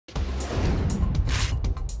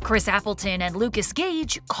Chris Appleton and Lukas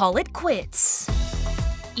Gage call it quits.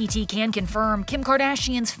 ET can confirm Kim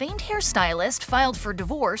Kardashian's famed hairstylist filed for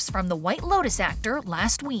divorce from the White Lotus actor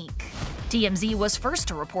last week. TMZ was first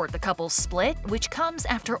to report the couple's split, which comes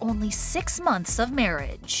after only 6 months of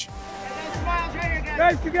marriage.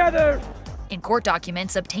 Guys, together! In court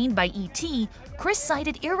documents obtained by ET, Chris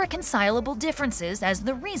cited irreconcilable differences as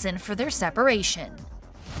the reason for their separation.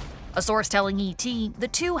 A source telling ET the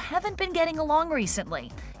two haven't been getting along recently,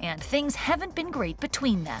 and things haven't been great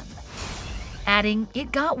between them. Adding,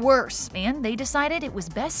 it got worse, and they decided it was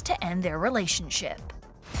best to end their relationship.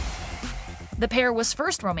 The pair was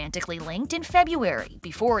first romantically linked in February,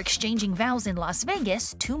 before exchanging vows in Las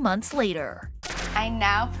Vegas 2 months later. I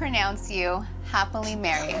now pronounce you happily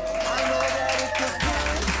married.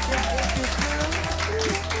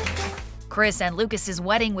 Chris and Lucas's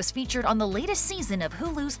wedding was featured on the latest season of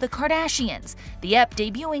Hulu's The Kardashians, the ep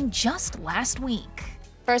debuting just last week.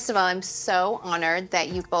 First of all, I'm so honored that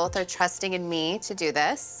you both are trusting in me to do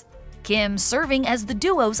this. Kim serving as the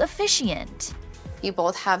duo's officiant. You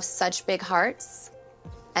both have such big hearts,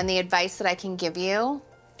 and the advice that I can give you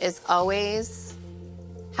is always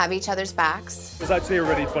have each other's backs. It was actually a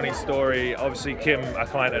really funny story. Obviously, Kim, a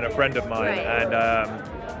client and a friend of mine,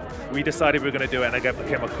 and we decided we were going to do it, and I gave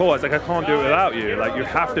Kim a call. I was like, I can't do it without you. Like, you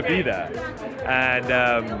have to be there.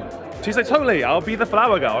 And she's like, totally, I'll be the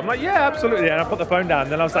flower girl. I'm like, yeah, absolutely. And I put the phone down.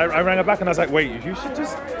 And then I rang her back, and I was like, wait, you should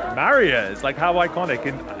just marry her. It's like, how iconic.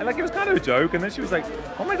 And like, it was kind of a joke. And then she was like,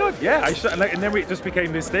 oh my God, yeah, I should. And then it just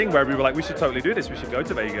became this thing where we were like, we should totally do this. We should go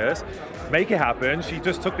to Vegas, make it happen. She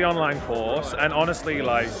just took the online course. And honestly,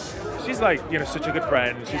 like, she's like, you know, such a good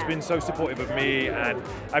friend. She's been so supportive of me, and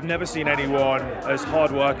I've never seen anyone as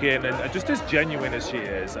hardworking and just as genuine as she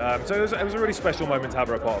is. So it was a really special moment to have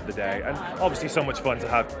her a part of the day, and obviously so much fun to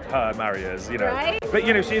have her marry us, you know. Right? But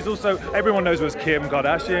you know, she's also, everyone knows her as Kim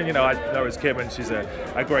Kardashian. You know, I know her as Kim, and she's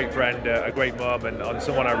a great friend, a great mom, and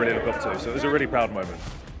someone I really look up to. So it was a really proud moment.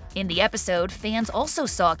 In the episode, fans also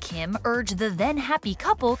saw Kim urge the then happy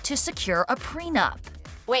couple to secure a prenup.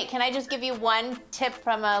 Wait, can I just give you one tip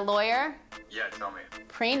from a lawyer? Yeah, tell me.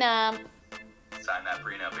 Prenup. Sign that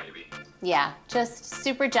prenup, baby. Yeah, just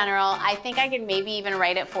super general. I think I could maybe even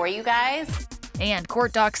write it for you guys. And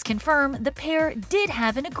court docs confirm the pair did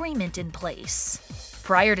have an agreement in place.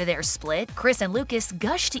 Prior to their split, Chris and Lukas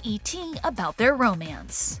gushed to ET about their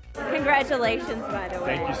romance. Congratulations, by the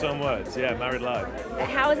way. Thank you so much. Yeah, married life.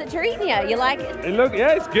 How is it treating you? You like it?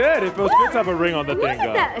 Yeah, it's good. It feels good to have a ring on the Look thing,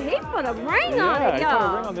 at that. He put a ring on it, he put a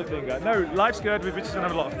ring y'all. on the thing. No, life's good. We've just been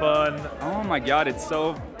having a lot of fun. Oh my God, it's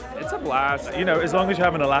a blast. You know, as long as you're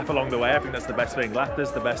having a laugh along the way, I think that's the best thing.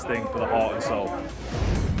 Laughter's the best thing for the heart and soul.